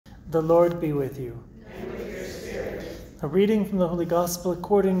The Lord be with you. And with your spirit. A reading from the Holy Gospel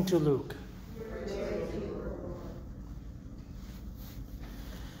according to Luke.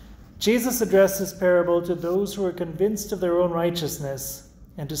 Jesus addressed this parable to those who were convinced of their own righteousness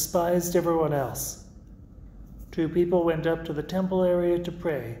and despised everyone else. Two people went up to the temple area to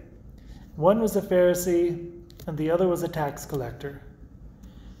pray. One was a Pharisee, and the other was a tax collector.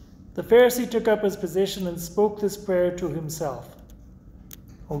 The Pharisee took up his position and spoke this prayer to himself.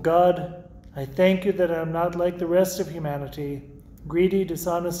 O God, I thank you that I am not like the rest of humanity, greedy,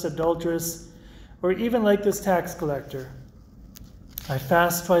 dishonest, adulterous, or even like this tax collector. I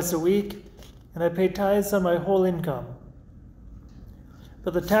fast twice a week, and I pay tithes on my whole income.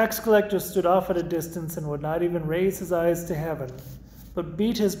 But the tax collector stood off at a distance and would not even raise his eyes to heaven, but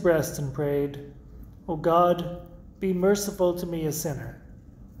beat his breast and prayed, O God, be merciful to me, a sinner.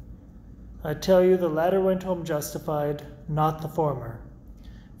 I tell you, the latter went home justified, not the former.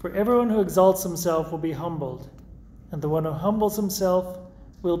 For everyone who exalts himself will be humbled, and the one who humbles himself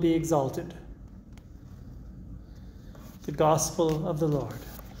will be exalted. The Gospel of the Lord.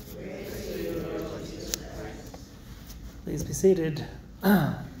 Praise to you, Lord Jesus Christ. Please be seated.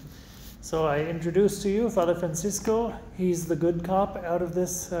 So I introduced to you Father Francisco. He's the good cop out of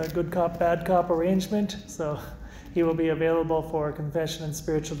this good cop, bad cop arrangement. So he will be available for confession and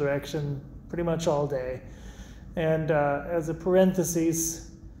spiritual direction pretty much all day. And as a parenthesis,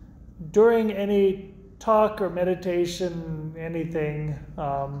 during any talk or meditation, anything,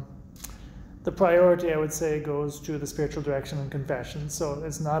 the priority, I would say, goes to the spiritual direction and confession. So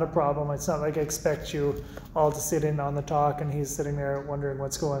it's not a problem. It's not like I expect you all to sit in on the talk and he's sitting there wondering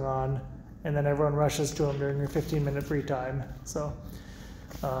what's going on, and then everyone rushes to him during your 15-minute free time. So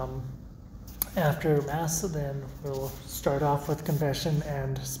after Mass, then we'll start off with confession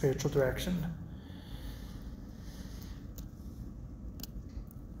and spiritual direction.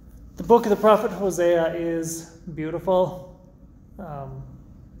 The book of the prophet Hosea is beautiful.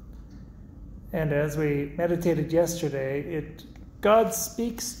 And as we meditated yesterday, God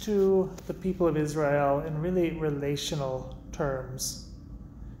speaks to the people of Israel in really relational terms.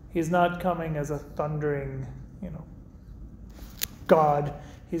 He's not coming as a thundering, God.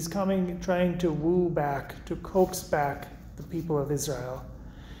 He's coming trying to woo back, to coax back the people of Israel.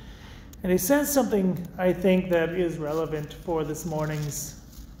 And he says something, I think, that is relevant for this morning's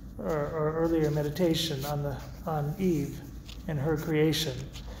or earlier meditation on Eve and her creation.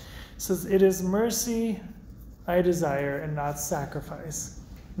 It says, "It is mercy I desire and not sacrifice."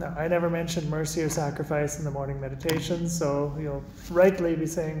 Now, I never mentioned mercy or sacrifice in the morning meditation, so you'll rightly be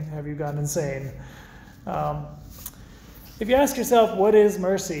saying, have you gone insane? If you ask yourself, what is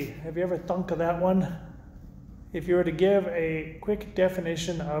mercy? Have you ever thunk of that one? If you were to give a quick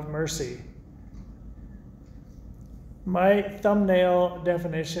definition of mercy, my thumbnail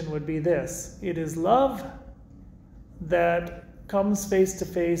definition would be this: it is love that comes face to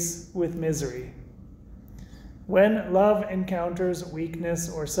face with misery. When love encounters weakness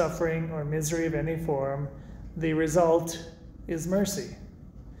or suffering or misery of any form, the result is mercy.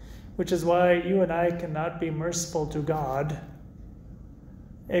 Which is why you and I cannot be merciful to God,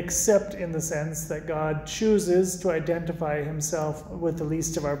 except in the sense that God chooses to identify himself with the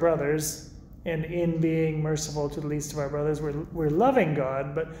least of our brothers. And in being merciful to the least of our brothers, we're loving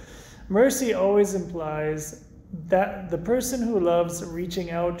God. But mercy always implies that the person who loves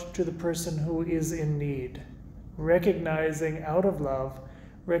reaching out to the person who is in need, recognizing out of love,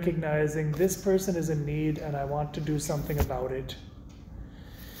 recognizing this person is in need and I want to do something about it.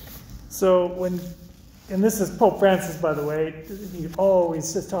 So and this is Pope Francis, by the way, he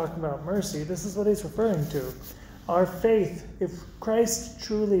always is talking about mercy. This is what he's referring to. Our faith, if Christ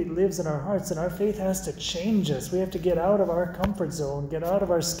truly lives in our hearts, then our faith has to change us. We have to get out of our comfort zone, get out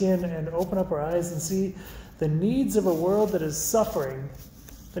of our skin, and open up our eyes and see the needs of a world that is suffering,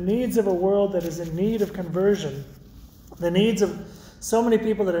 the needs of a world that is in need of conversion, the needs of so many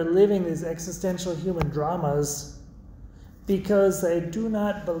people that are living these existential human dramas because they do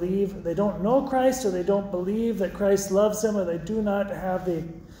not believe, they don't know Christ, or they don't believe that Christ loves them, or they do not have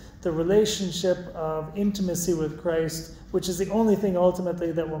the relationship of intimacy with Christ, which is the only thing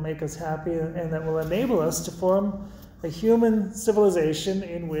ultimately that will make us happy and that will enable us to form a human civilization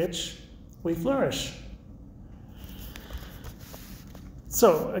in which we flourish.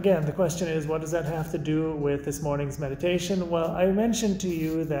 So again, the question is, what does that have to do with this morning's meditation? Well, I mentioned to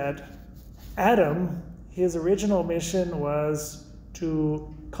you that Adam, his original mission was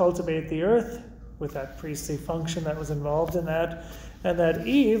to cultivate the earth with that priestly function that was involved in that, and that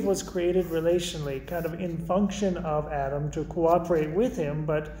Eve was created relationally, kind of in function of Adam to cooperate with him,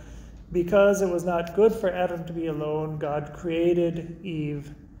 but because it was not good for Adam to be alone, God created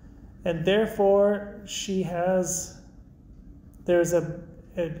Eve And therefore, there's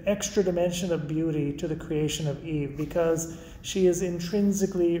an extra dimension of beauty to the creation of Eve because she is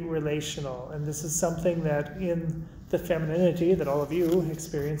intrinsically relational. And this is something that in the femininity that all of you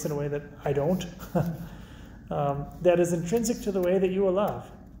experience in a way that I don't, that is intrinsic to the way that you will love.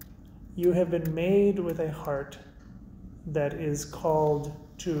 You have been made with a heart that is called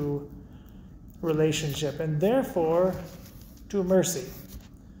to relationship and therefore to mercy.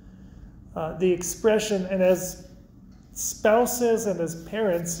 The expression, and as spouses and as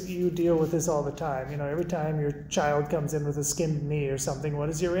parents, you deal with this all the time. Every time your child comes in with a skinned knee or something, what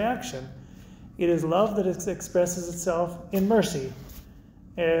is your reaction? It is love that expresses itself in mercy.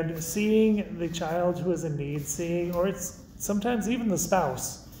 And seeing the child who is in need, or it's sometimes even the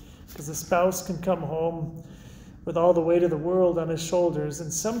spouse, because the spouse can come home with all the weight of the world on his shoulders,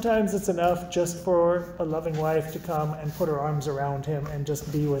 and sometimes it's enough just for a loving wife to come and put her arms around him and just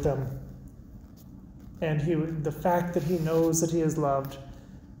be with him. And the fact that he knows that he is loved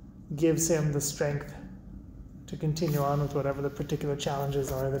gives him the strength to continue on with whatever the particular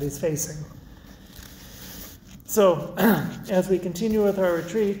challenges are that he's facing. So, as we continue with our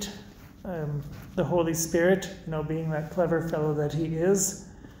retreat, the Holy Spirit, being that clever fellow that he is,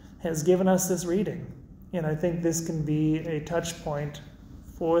 has given us this reading. And I think this can be a touch point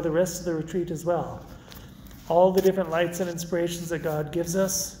for the rest of the retreat as well. All the different lights and inspirations that God gives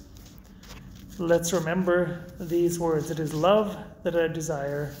us, let's remember these words. It is love that I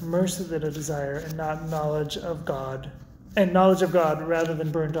desire, mercy that I desire, and not knowledge of God. And knowledge of God rather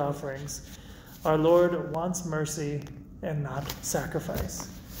than burnt offerings. Our Lord wants mercy and not sacrifice.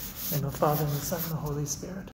 In the Father, and the Son, and the Holy Spirit.